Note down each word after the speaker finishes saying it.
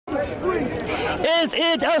Is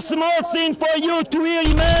it a small sin for you to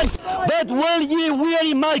weary man? But will ye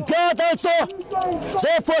weary my God also?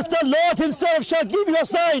 Therefore the Lord himself shall give you a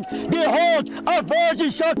sign. Behold, a virgin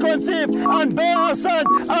shall conceive and bear a son,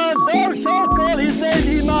 and thou shalt call his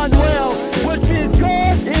name Emmanuel, which means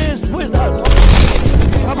God is with us.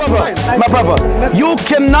 My brother, you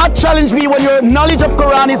cannot challenge me when your knowledge of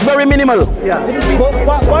Quran is very minimal. Yeah.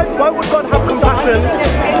 Why would God have compassion?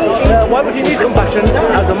 Why would he need compassion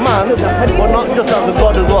as a man, but not just as a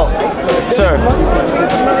God as well? Sir.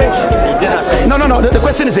 No. The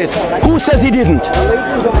question is it. Who says he didn't?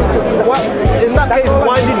 In that case,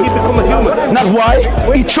 why did he become a human? Not why.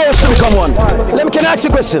 He chose to become one. Can I ask you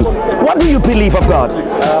a question? What do you believe of God?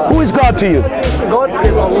 Who is God to you? God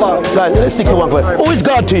is Allah. Right, let's stick to one point. Who is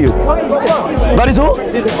God to you? God is who?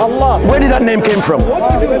 It's Allah. Where did that name came from?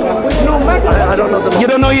 I don't know the You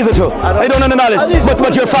don't know either too. I don't know the knowledge.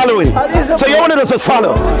 But you're following. So you're one of those just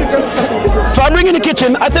follow. So I bring you in the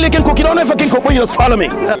kitchen, I tell you can cook. You don't know if I can cook, but you just follow me.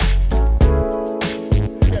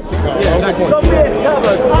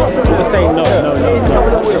 Just saying no.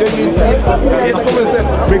 It's common sense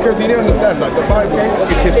because he didn't understand. Like the Bible is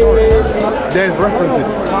historic. There's references,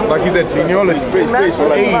 like you said, genealogy,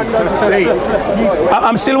 age.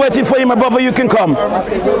 I'm still waiting for you, my brother. You can come.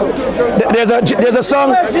 There's a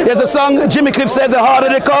song. Jimmy Cliff said, "The harder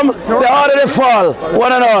they come, the harder they fall."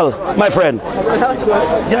 One and all, my friend.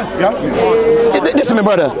 Yeah. Listen, my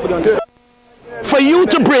brother. For you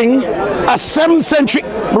to bring a 7th century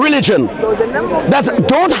religion that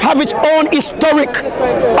don't have its own historic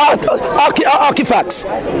artifacts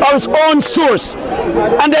or its own source,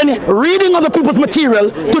 and then reading other people's material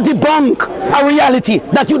to debunk a reality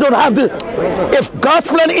that you don't have. If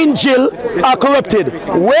Gospel and Injil are corrupted,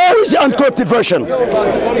 where is the uncorrupted version?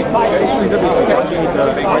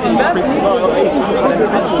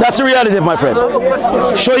 That's the reality, my friend.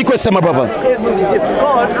 Show your question, my brother.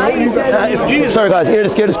 Sorry guys, hear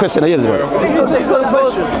this question. Hear this one.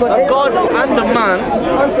 God and a man,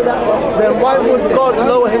 then why would God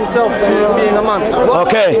lower himself to being a man?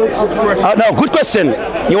 Okay. Now, good question.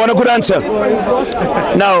 You want a good answer?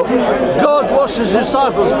 Now, God washed his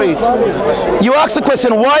disciples' feet. you asked the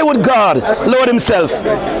question, why would God lower himself?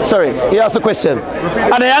 Sorry, he asked the question.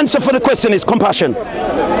 And the answer for the question is compassion.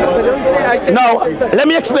 Now, let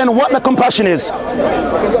me explain what the compassion is.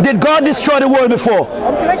 Did God destroy the world before?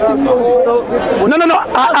 No.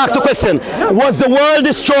 I asked the question. Was the world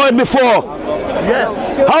destroyed before?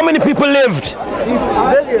 Yes. How many people lived?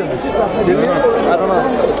 Billions. I don't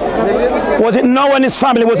know. Was it Noah and his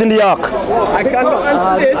family was in the ark? I cannot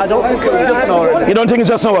answer this. I don't think it's just Noah. You don't think it's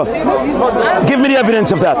just Noah? Give me the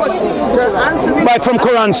evidence of that. Like from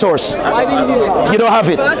Quran source. You don't have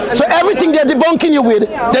it. So everything they're debunking you with,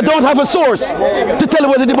 they don't have a source to tell you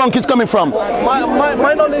where the debunk is coming from. My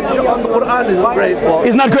knowledge on the Quran is great.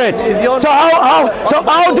 It's not great. So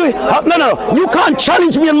how do you, no. You can't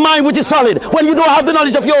challenge me in mine which is solid when you don't have the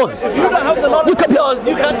knowledge of yours. You don't have the knowledge of yours.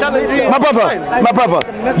 You can't challenge me. My brother,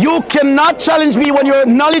 you cannot challenge me when your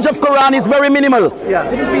knowledge of Quran is very minimal. Yeah.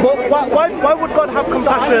 But why would God have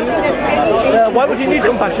compassion? Why would he need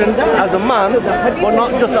compassion as a man, but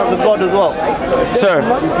not just as a God as well? Sir.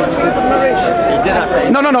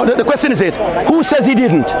 No. The question is it. Who says he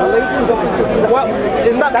didn't? Well,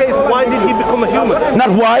 in that case, why did he become a human? Not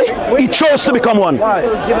why. He chose to become one.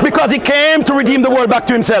 Why? Because he came to redeem the world back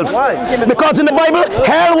to himself. Why? Because in the Bible,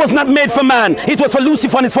 hell was not made for man. It was for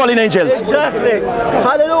Lucifer and his fallen angels. Exactly.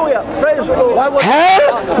 Hallelujah. Praise the Lord.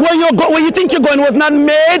 Hell, where you think you're going, was not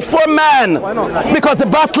made for man. Why not? Because the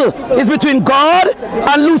battle is between God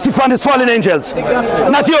and Lucifer and his fallen angels.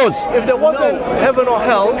 Not yours. If there wasn't heaven or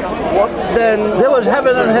hell, then there was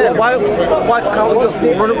heaven and hell. Why can't we just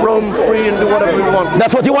roam free and do whatever we want?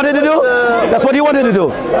 That's what you wanted to do? That's what you wanted to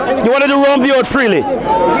do? You wanted to roam the earth freely?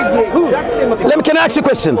 Can I ask you a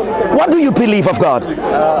question? What do you believe of God?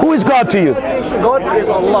 Who is God to you? God is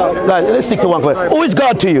Allah. Right, let's stick to one point. Who is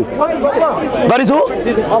God to you? God is who?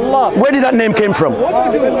 It is Allah. Where did that name came from?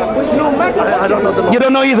 I don't know the You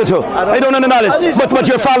don't know either too. I don't know the knowledge. But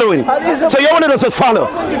you're following. So you're one of those just follow.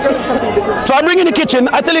 So I bring you in the kitchen,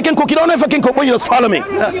 I tell you can cook. You don't know if I can cook, but you just follow me.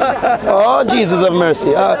 Oh, Jesus of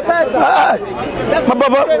mercy. My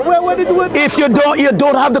brother, if you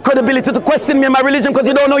don't have the credibility to question me and my religion because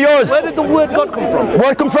you don't know yours. Where did the word God come from?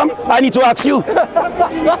 Where it come from? I need to ask you.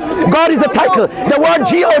 God is a type. title. The word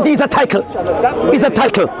God is a title. It's a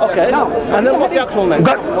title. Okay. And then what's the actual name?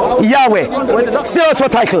 God, Yahweh. Still also a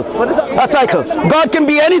title. A title. God can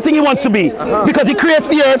be anything he wants to be because he creates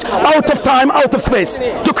the earth out of time, out of space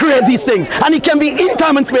to create these things. And he can be in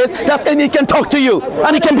time and space, and he can talk to you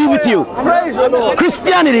and he can be with you.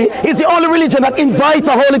 Christianity is the only religion that invites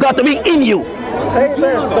a holy God to be in you.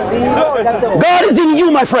 God is in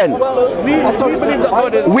you, my friend.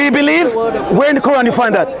 We believe. Where in the Quran you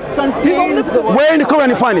find that? Where in the Quran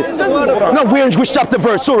you find it? No, where in which chapter,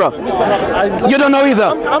 verse, surah? You don't know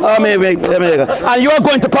either. And you are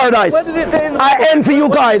going to paradise. I envy you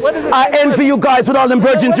guys. I envy you guys with all them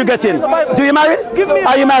virgins you get in. Do you married?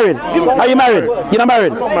 Are you married? Are you married? You're not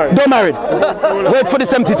married? Don't marry. Wait for the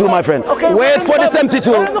 72, my friend. Wait for the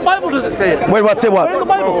 72. Where in the Bible does it say it? Wait, what? Say what? Where in the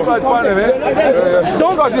Bible?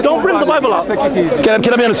 Don't bring the Bible out.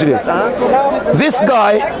 Can I be honest with you? This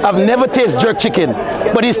guy, I've never tasted jerk chicken,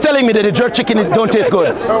 but he's telling me that the jerk chicken don't taste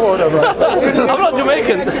good. I'm not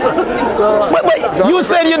Jamaican. But you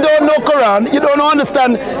said you don't know Quran, you don't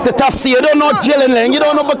understand the tafsir, you don't know Jelenleng, you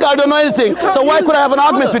don't know Bakar, you don't know anything. So why could I have an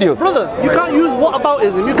argument with you? Brother, you can't use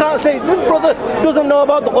whataboutism. You can't say this brother doesn't know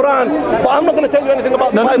about the Quran, but I'm not going to tell you anything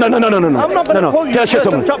about the Bible. No. I'm not going to quote you Can I share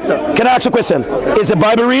something? chapter. Can I ask a question? Is the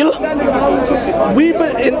Bible real?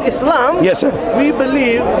 In Islam, yes, sir. We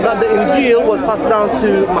believe that the Injil was passed down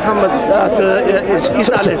to Muhammad,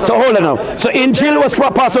 So hold on now. So Injil was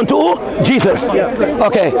passed on to who? Jesus. Yeah.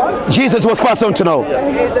 Okay. Jesus was passed on to now.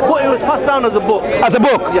 But it was passed down as a book. As a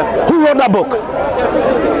book? Yes. Who wrote that book?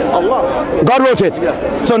 Allah. God wrote it.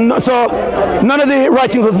 Yeah. So none of the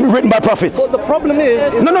writings was written by prophets. But the problem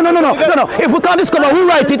is No. If we can't discover who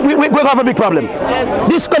wrote it, we'll have a big problem.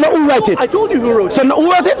 Discover who wrote it. I told you who wrote it. So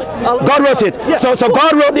who wrote it? God wrote it. Yeah. So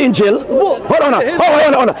God wrote the Injil. Hold on.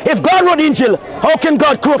 If God wrote the Injil, how can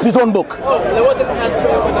God corrupt his own book?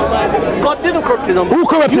 God didn't corrupt his own book. Who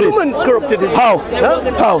corrupted it? Humans corrupted it. How? Huh?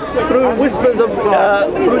 How? Through whispers of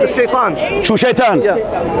through the shaitan. Through shaitan? Yeah.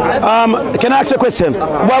 Can I ask a question?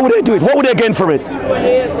 Why would they do it? What would they gain from it?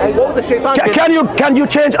 What would the shaitan Can you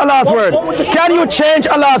change Allah's word? Can you change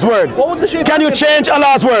Allah's word? What would the shaitan Can you change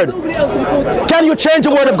Allah's word? Can you change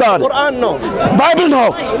the word of God? Quran, no. Bible,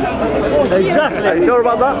 no. Exactly. Are you sure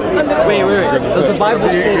about that? Wait. Does the Bible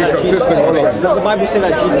say that Jesus? Does the Bible say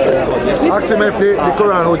that Jesus is God? Yes. Ask him if the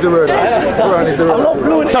Quran was the word. Quran is the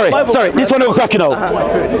word. Sorry. This one will crack you now.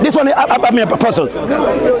 This one, I mean, a puzzle.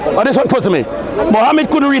 Oh, this one puzzles me. Muhammad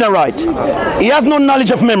couldn't read and write. He has no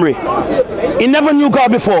knowledge of memory. He never knew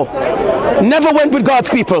God before. Never went with God's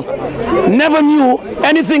people. Never knew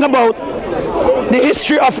anything about the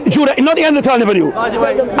history of Judah. Not the Neanderthal never knew.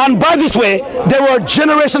 And by this way, there were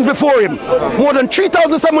generations before him. More than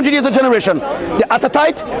 3,700 years of generation. The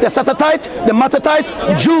Atatite, the Satatite, the Matatites,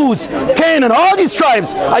 Jews, Canaan, all these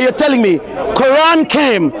tribes. Are you telling me Quran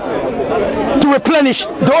came to replenish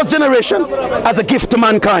those generations as a gift to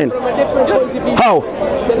mankind? How?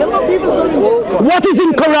 What is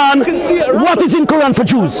in Quran? What is in Quran for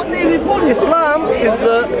Jews? Islam is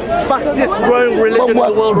the fastest growing religion in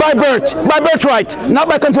the world. By birthright, not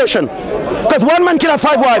by conversion. Because one man can have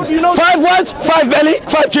 5 wives. 5 wives, 5 belly,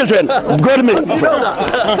 5 children. Go to me.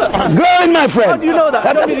 Go in, my friend. How do you know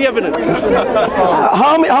that? Show me the evidence.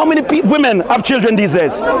 How many women have children these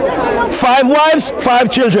days? 5 wives,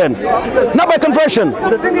 5 children. Not by conversion.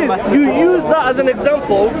 The thing is, you use that as an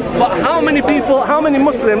example, but how many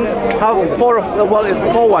Muslims have 4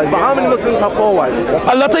 wives, but how many Muslims have 4 wives?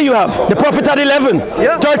 A lot of you have. The Prophet had 11,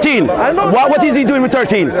 13. What is he doing with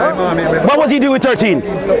 13? What was he doing with 13?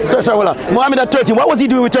 Muhammad had 13. What was he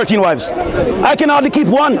doing with 13 wives? I can hardly keep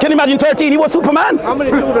one. Can you imagine 13? He was Superman. How many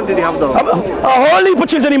children did he have though? A whole heap of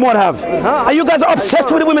children he won't have. And you guys are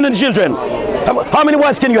obsessed with the women and the children. How many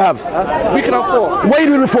wives can you have? We can have 4. What are you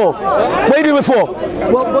doing with 4? What are you doing with 4?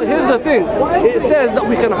 Well, but here's the thing. It says that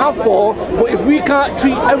we can have 4, but if we can't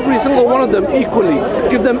treat every single one of them equally,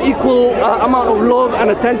 give them equal amount of love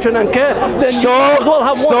and attention and care, then you might as well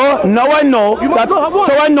have 1. So now I know that.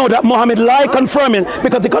 So I know that Muhammad lied, confirming,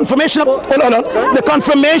 because the confirmation of the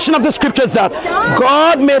confirmation of the scriptures that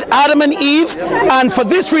God made Adam and Eve, and for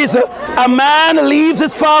this reason, a man leaves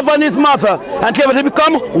his father and his mother, and they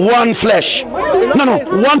become one flesh. No,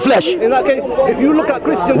 one flesh. In that case, if you look at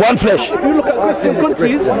Christians, one flesh. If if you look at Christian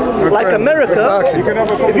countries like America,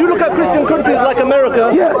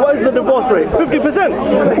 what is the divorce rate?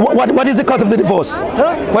 50%. What is the cause of the divorce?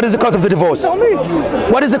 Huh? What is the cause of the divorce? Tell me.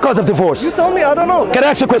 What is the cause of divorce? You tell me, I don't know. Can I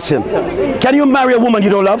ask you a question? Can you marry a woman you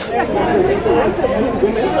don't love?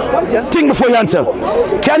 Yes. Think before you answer.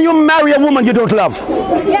 Can you marry a woman you don't love?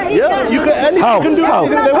 Yeah, you can. How? You can do How?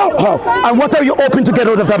 anything they want. How? And what are you hoping to get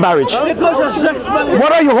out of that marriage?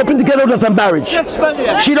 What are you hoping to get out of that marriage?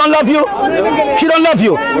 She don't love you? She don't love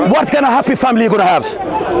you. What kind of happy family are you going to have?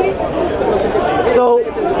 So,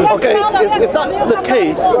 okay, if that's the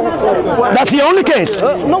case, That's the only case.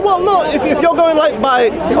 no. If you're going like by,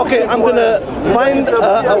 okay, I'm gonna find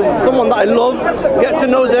someone that I love, get to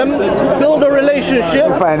know them, build a relationship,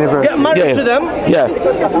 get married to them. Yeah.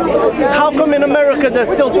 How come in America there's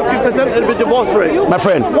still 50% of the divorce rate? My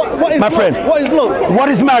friend. What is My love? friend. What is love? What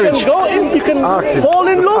is You marriage? can go in, you can fall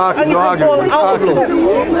in love, and you can fall out of love.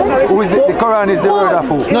 Who is the Quran is the word of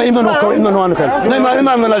who? No, him no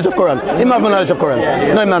knowledge of Quran. Him have no knowledge of Quran. No,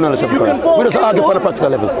 him have no knowledge of You can Quran. fall We just in argue for the love, practical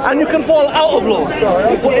level. and you can fall out of love.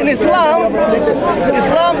 But in Islam,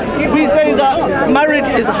 we say that marriage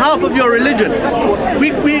is half of your religion. We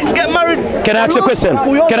get married. Can I ask you a question?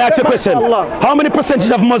 We also Can I ask you a get question? married to Allah. How many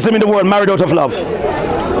percentage of Muslims in the world married out of love? I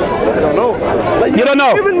don't know. Like, You don't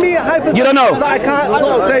know. Giving me a hypothetical You don't know. that I can't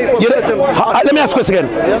sort of say for certain. Let me ask you this again.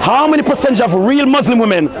 How many percentage of real Muslim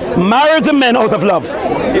women marry the men out of love?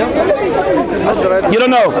 You don't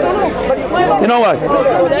know. You know why?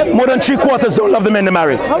 More than 3/4 don't love the men they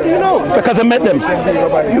marry. How do you know? Because I met them.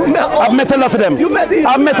 I've met a lot of them. You met these-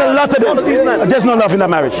 I've met a lot of all of these them. men. There's no love in that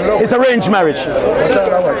marriage. It's arranged marriage.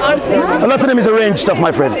 A lot of them is arranged stuff,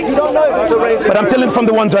 my friend. But I'm telling from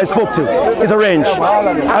the ones I spoke to, it's arranged.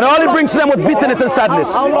 And all it brings to them was bitterness and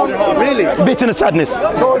sadness. How long? Really? Bitterness, sadness.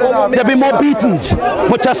 They'll be more beaten,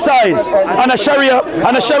 more chastised. And a Sharia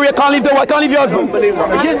can't leave your husband.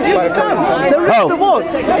 Yes, you can. There is How? divorce.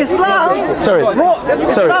 Islam Sorry.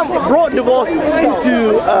 Islam brought divorce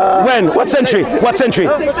into. When? What century? What century?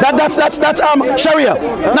 That's Sharia.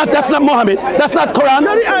 That's not Muhammad. That's not Quran.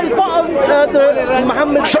 Sharia is part of the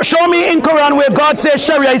Muhammad. Show me in Quran where God says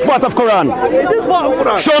Sharia is part of Quran. It is part of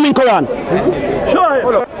Quran. Show me in Quran.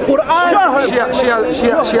 Quran.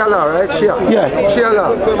 Shia law, right? Shia. Yeah. Shia law.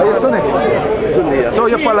 Are you Sunni? So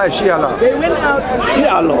you follow Shia law?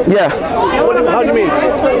 Shia law. Yeah. How do you mean?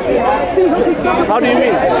 How do you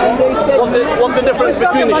mean? What's the difference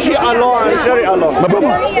between Shia law and Sharia law? My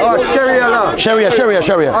brother. Oh, Sharia law. Sharia.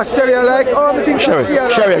 Oh, Sharia like, oh, I think Sharia. Shia law.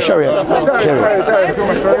 Sharia. Sorry.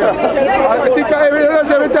 I think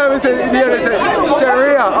every time we say the other thing.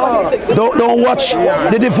 Sharia. Oh. Don't watch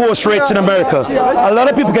the divorce rates in America. A lot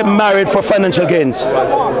of people get married for financial gains.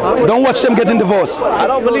 Don't watch them getting divorced. I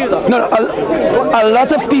don't believe that. No, a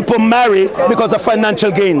lot of people marry because of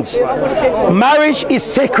financial gains. Marriage is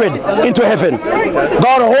sacred into heaven.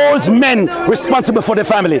 God holds men responsible for their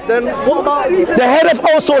family. Then what about The head of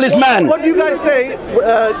household is man. what do you guys say?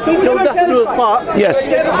 Till death do us part. Yes.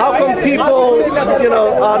 How come people,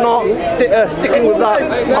 are not sticking with that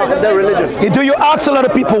part of their religion? Do you ask a lot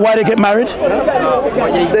of people why they get married?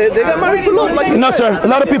 They get married for love, like you No, said. sir. A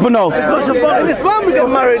lot of people know. In Islam, we get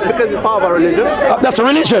married because it's part of our religion. That's a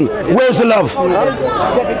religion. Where's the love?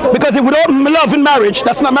 Because if without love in marriage,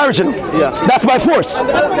 that's not marriage. Yeah. That's by force.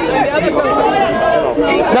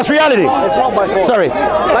 That's reality. It's not by force. Sorry.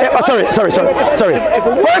 Sorry.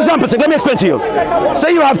 For example, let me explain to you.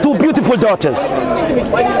 Say you have two beautiful daughters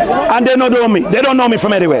and they don't know me. They don't know me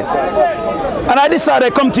from anywhere. And I decide I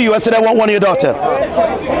come to you and said I want one of your daughter.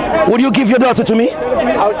 Would you give your daughter to me?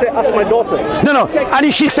 I would say, ask my daughter. No. And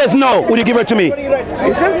if she says no, would you give her to me? He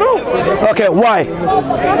says no. Okay, why?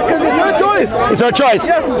 Because it's her choice. It's her choice.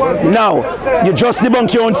 Yes. Now, you just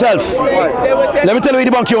debunk your own self. Let me tell you,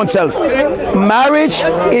 you debunk your own self. Marriage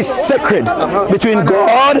is sacred between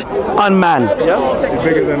God and man.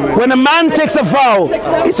 When a man takes a vow,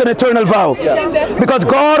 it's an eternal vow. Because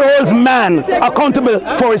God holds man accountable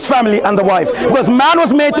for his family and the wife. Because man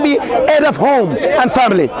was made to be head of home and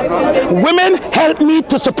family. Women help me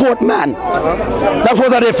to support man. That's what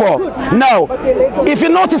they're there for. Now, if you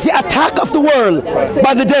notice, the attack of the world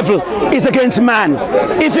by the devil is against man.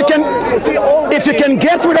 If you can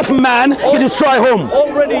get rid of man, you destroy home.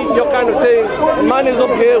 Already, you're kind of saying, man is up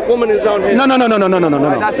here, woman is down here. No,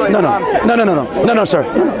 sir.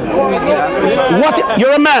 What?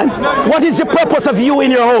 You're a man. What is the purpose of you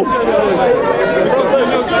in your home?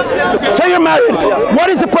 Say you're married. married, what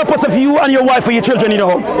is the purpose of you and your wife or your children in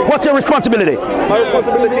your home? What's your responsibility? My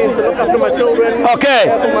responsibility is to look after my children. Okay,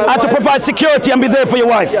 and to provide security and be there for your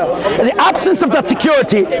wife. The absence of that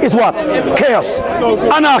security is what? Chaos,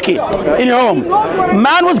 anarchy in your home.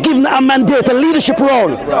 Man was given a mandate, a leadership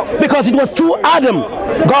role, because it was through Adam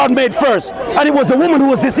God made first, and it was the woman who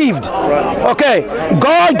was deceived. Okay,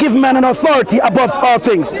 God gave man an authority above all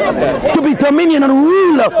things, to be dominion and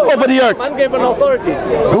ruler over the earth. Man gave an authority.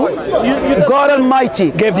 God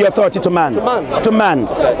Almighty gave the authority to man. To man.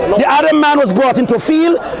 The Adam man was brought into a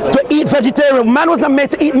field to eat vegetarian. Man was not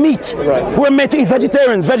made to eat meat. We were made to eat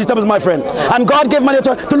vegetarians, vegetables, my friend. And God gave man the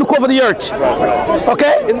authority to look over the earth.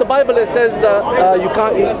 Okay? In the Bible it says that you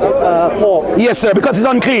can't eat pork. Yes, sir, because it's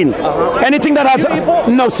unclean. Anything that has...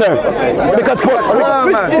 No, sir. Because pork...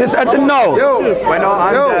 no. We're not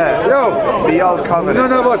under the old covenant.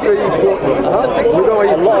 None of us will eat pork. We don't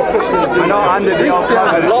eat pork. We're not under the old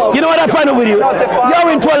covenant. You know what I find out with you? You're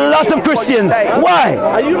into a lot of Christians. Why?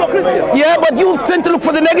 Are you not Christian? Yeah, but you tend to look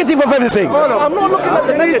for the negative of everything. I'm not looking at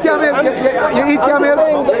the negative. You eat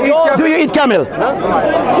camel? Do you eat camel?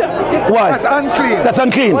 Yes. Why? That's unclean. That's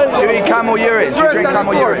unclean. Do you eat camel urine? Do you drink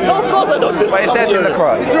camel urine? No, of course I don't. Well, it says in the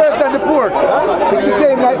Quran. It's worse than the pork. It's the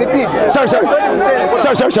same like the pig.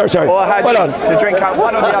 Sorry. Or had Hold on. to drink camel,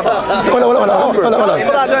 one or the other. Hold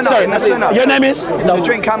on. Sorry. Your name is? To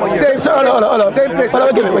drink camel urine. Hold on. Same place.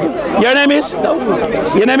 Your name is?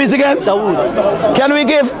 Your name is again? Dawood. Can we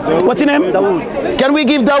give, what's your name? Dawood. Can we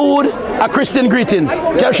give Dawood a Christian greetings?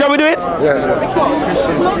 Shall we do it? Yeah.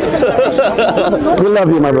 We love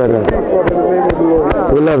you, my brother.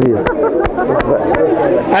 We love you.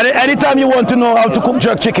 Anytime you want to know how to cook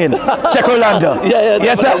jerk chicken, check Orlando.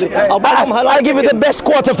 Yes, sir? I'll give you the best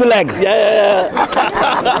quarter of the leg.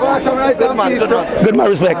 Good man,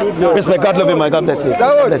 respect. Respect. God love you, my. God bless you.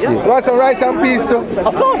 God bless you. You want some rice and peas too?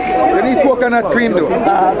 Of course. You need coconut cream though.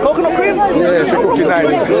 Coconut cream? Yes, you cook it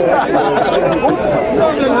nice.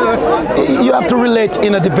 You have to relate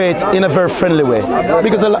in a debate in a very friendly way.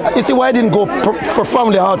 Because you see why I didn't go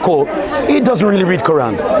profoundly hardcore? He doesn't really read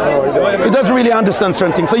Quran. He doesn't really understand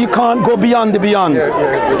certain things. So you can't go beyond the beyond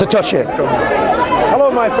to touch it.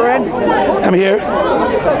 Hello, my friend. I'm here.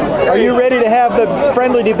 Are you ready to have the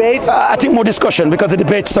friendly debate? I think more discussion, because the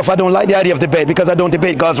debate stuff, I don't like the idea of debate, because I don't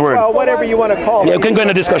debate God's word. Well, whatever you want to call it. Yeah, you can go in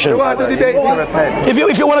a discussion. You want to debate him?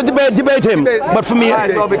 If you want to debate him. But for me... You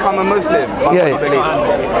might as well become a Muslim.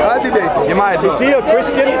 I'll debate him. You might as well. Is he a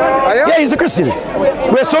Christian? Yeah, he's a Christian.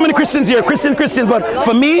 We have so many Christians here, Christians, but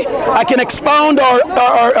for me, I can expound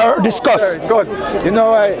or discuss. Because, you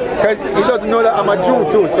know, cause he doesn't know that I'm a Jew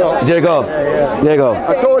too, so... There you go. There you go.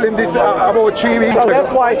 I told him this about 3 weeks ago.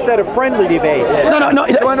 That's why I said a friendly debate. No.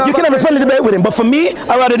 You can have a friendly debate with him, but for me,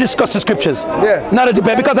 I'd rather discuss the scriptures. Yeah. Not a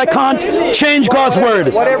debate, because I can't change God's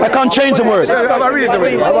word. I can't change the word. Yeah, have a reason.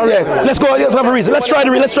 Yeah. Let's go. Let's have a reason. Let's try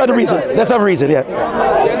the reason. Let's have a reason. Yeah.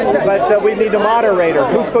 But we need a moderator.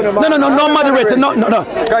 Who's going to moderate? No moderator. No.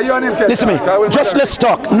 Can you and him Listen to me. Just let's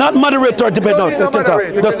talk. Not moderator or debate. No, let's talk.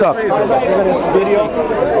 Just talk.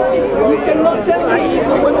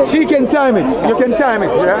 She can time it. You can time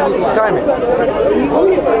it. Yeah? Time it.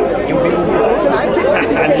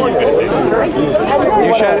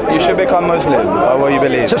 You should become Muslim, or what you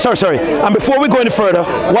believe. Sorry. And before we go any further,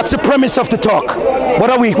 what's the premise of the talk? What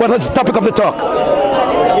is the topic of the talk?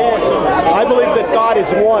 I believe that God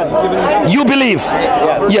is one. You believe?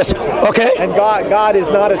 Yes. Okay. And God is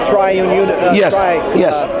not a triune unit. Yes.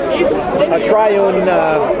 A triune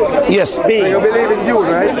yes. being. You believe in you,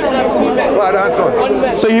 right? Father and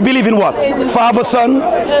son. So you believe in what? Father, Son?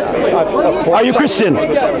 Are you Christian?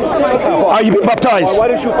 Are you baptized? Why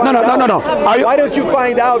don't you find out? No. Why don't you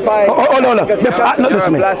find out by... No.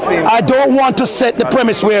 Listen to me. I don't want to set the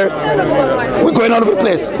premise where we're going all over the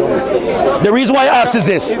place. The reason why I ask is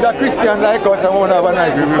this. He's a Christian like us and want to have a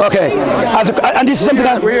nice discussion. Okay. And this is something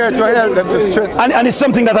that... We're here to help them to strengthen. And it's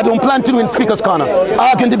something that I don't plan to do in Speaker's Corner.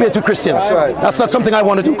 I can debate with Christians. That's right. That's not something I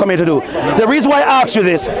want to do, come here to do. The reason why I asked you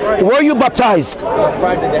this, were you baptized?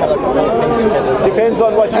 Depends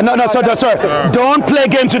on what you... No, sorry. Don't play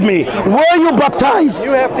games with me. Were you baptized?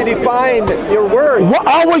 You have to define your word.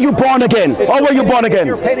 How were you born again?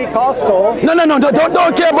 You're Pentecostal. No.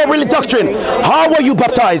 Don't care about really doctrine. How were you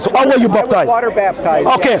baptized? Water baptized.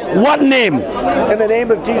 Okay. Yes. what name? In the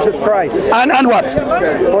name of Jesus Christ. And what?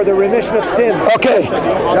 For the remission of sins. Okay.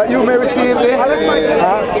 That you may receive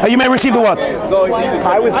You may receive the what?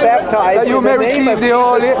 I was baptized you in may the name receive of the Jesus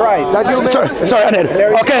Holy. Christ. That you may, Sorry, Aned.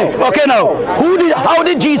 Okay, now. How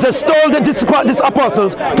did Jesus stole these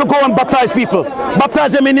apostles to go and baptize people?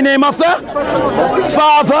 Baptize them in the name of the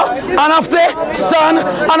Father, and of the Son,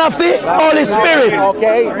 and of the Holy Spirit.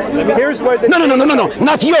 Okay, here's where the... No,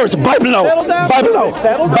 not yours. Bible now. Settle down. Bible now.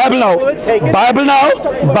 Settle down. Bible now. Take it. Bible now.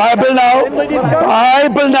 Bible now.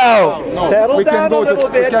 Bible now. Settle we can down a go little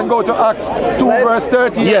to bit. we can go to Acts 2 verse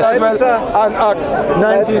 13 Yes. as well, and Acts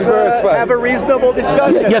 19 verse 5. Have a reasonable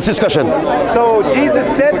discussion. Yes, discussion. So Jesus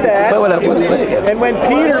said that, and when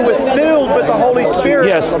Peter was filled with the Holy Spirit,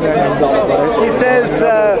 Yes. he says,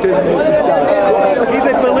 he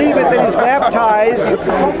that believeth that is baptized in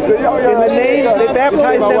the name, they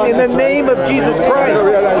baptized them in the name of Jesus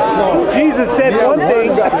Christ. Jesus said one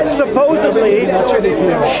thing, supposedly,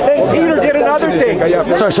 and Peter did another thing.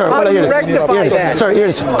 Sorry. How do you rectify that? Sorry, here it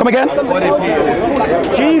is. Come again?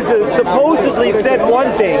 Jesus supposedly said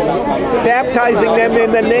one thing, baptizing them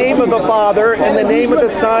in the name of the Father, in the name of the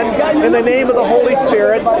Son, in the name of the Holy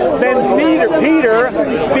Spirit. Then Peter,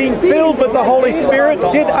 being filled with the Holy Spirit,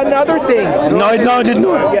 did another thing. No, I didn't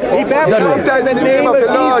know it. He baptized in the name of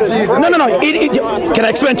Jesus. No. Can I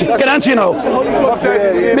explain to you? Can I answer you now?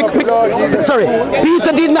 Sorry.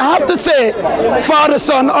 Peter didn't have to say Father,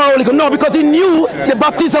 Son, or Holy Ghost. No, because he knew the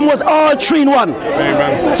baptism was all three in one.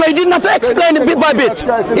 So he didn't have to explain it bit by bit.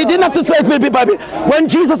 He didn't have to explain it bit by bit. When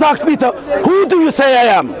Jesus asked Peter, who do you say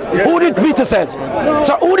I am? Who did Peter say?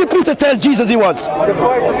 So who did Peter tell Jesus he was?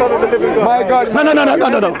 My God. No.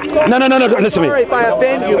 Listen to Sorry me. if I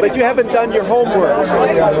offend you, but you haven't done your homework.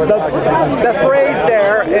 The phrase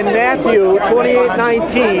there in Matthew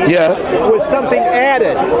 28:19 was something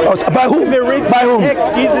added. By whom? By whom?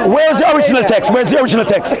 Text, Jesus Where's the original text? Where's the original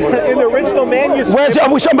text? in the original manuscript. Where's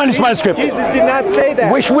which manuscript? Jesus did not say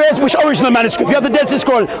that. Which original manuscript? You have the Dead Sea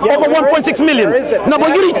Scroll, over where 1.6 million. Where is it? No,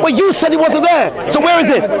 but you said it wasn't there. So where is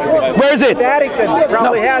it? Where is it? Vatican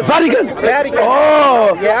probably has it. Vatican.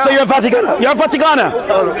 Oh, Yeah. so you're a Vaticaner. You're a Vaticaner.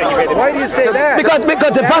 Why do you say that? Because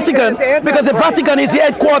the Vatican is the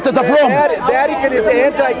headquarters of Rome. Vatican is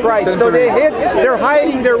Antichrist, so they're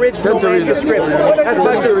hiding their original manuscripts as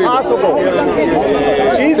much as possible.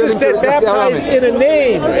 Jesus said, "Baptized in a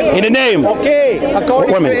name." In a name. Okay,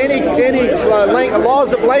 according to any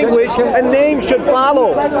laws of language, a name should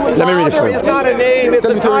follow. Let me read it for Father you. is not a name; it's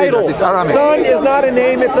a title. Son is not a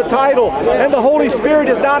name; it's a title. And the Holy Spirit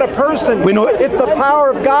is not a person. We know it. It's the power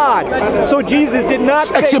of God. So Jesus did not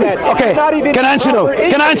say Excuse me. that. It's Okay. not even Can I answer now?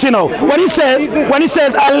 Can I answer now? When he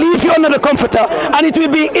says, "I'll leave you under the Comforter, and it will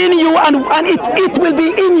be in you, and it will be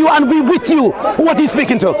in you and be with you." What he's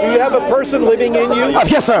speaking to? Do you have a person living in you?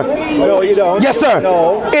 Yes, sir. No, you don't. Yes, sir.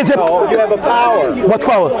 No. Is it? No, you have a power. What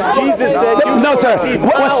power? Jesus said, "You No, shall sir. receive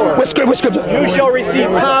What power. scripture? You shall receive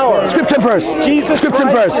power." Scripture verse. Jesus Scripture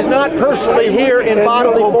Christ verse. is not personally here in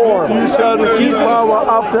bodily form. You shall receive power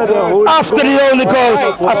after the Holy After the Holy Ghost.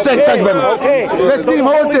 I said, thank you very much. Okay. Let's give him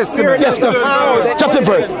Old Testament. Yes, the power that chapter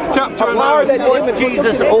verse. power that Was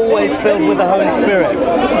Jesus always filled with the Holy Spirit?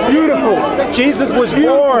 beautiful. Jesus was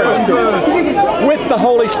born with the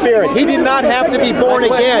Holy Spirit. He did not have to be born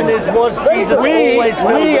again. Was Jesus always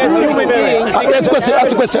filled We with as the Holy human Spirit? beings,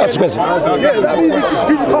 Ask a question. Yeah, that means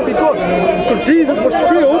Jesus can't be God. Because Jesus was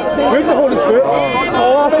filled with the Holy Spirit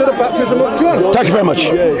after the baptism of John. Thank you very much.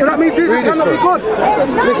 So that means Jesus cannot be God.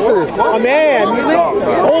 Listen to this. a man,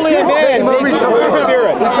 only a man needs the Holy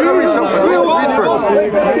Spirit. He's going to read something. Read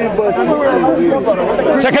for him.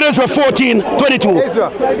 2 Ezra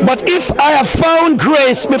 14:22. But if I have found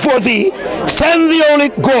grace before thee, send the Holy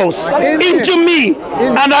Ghost into me,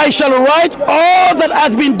 and I shall write all that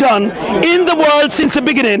has been done in the world since the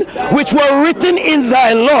beginning, which were written in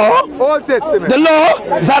thy law, Old Testament. the law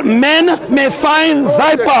that men may find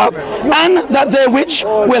thy path, and that they which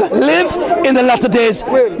will live in the latter days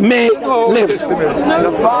may live.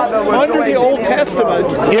 Under the Old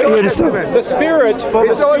Testament, Here it is. the Spirit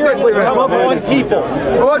would come upon people.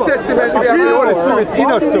 Old Testament, we have the Holy Spirit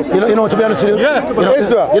in us too. You know, to be honest with you? Yeah.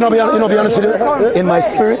 Be honest with you? In my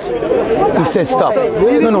spirit, he says stop.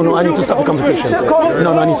 No, I need to stop the conversation.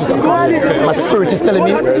 No, I need to stop the conversation. My spirit is telling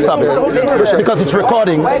me stop it. Because it's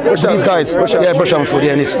recording these guys. Yeah, brush on food,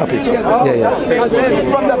 yeah, and stop it.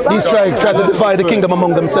 Yeah. These try to divide the kingdom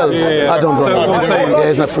among themselves. I don't know. Yeah,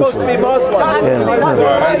 it's not fruitful. Be Muslim.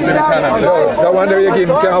 That one there you give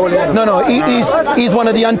him. No, he's one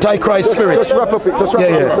of the Antichrist spirits. wrap up it. Just wrap up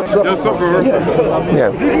it. Yeah.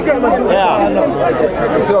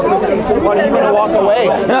 What, are you going to walk away?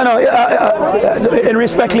 No. In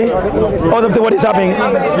respectfully, out of what is happening,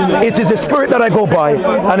 it is the spirit that I go by,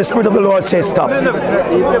 and the spirit of the Lord says stop.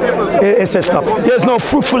 It says stop. There's no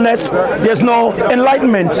fruitfulness. There's no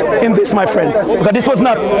enlightenment in this, my friend. Because this was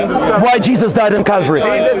not why Jesus died on Calvary.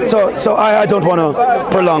 So I don't want to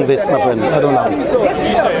prolong this, my friend. I don't like it.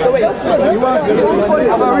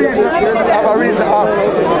 Have a reason.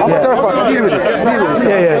 Deal with it.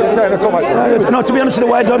 Yeah. Trying to come at you. No, to be honest with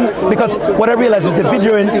you, why I done, because what I realize is the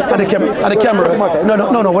videoing and the camera.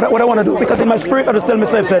 No. What I want to do, because in my spirit I just tell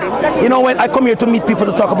myself, said, you know, when I come here to meet people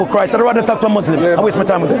to talk about Christ, I'd rather talk to a Muslim. I waste my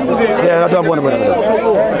time with them. Yeah, I don't want to.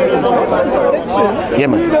 Yeah,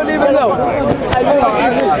 man. You don't even know. I know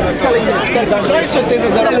Jesus telling you. Christ was saying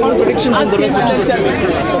that there are contradictions in the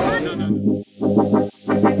resurrection.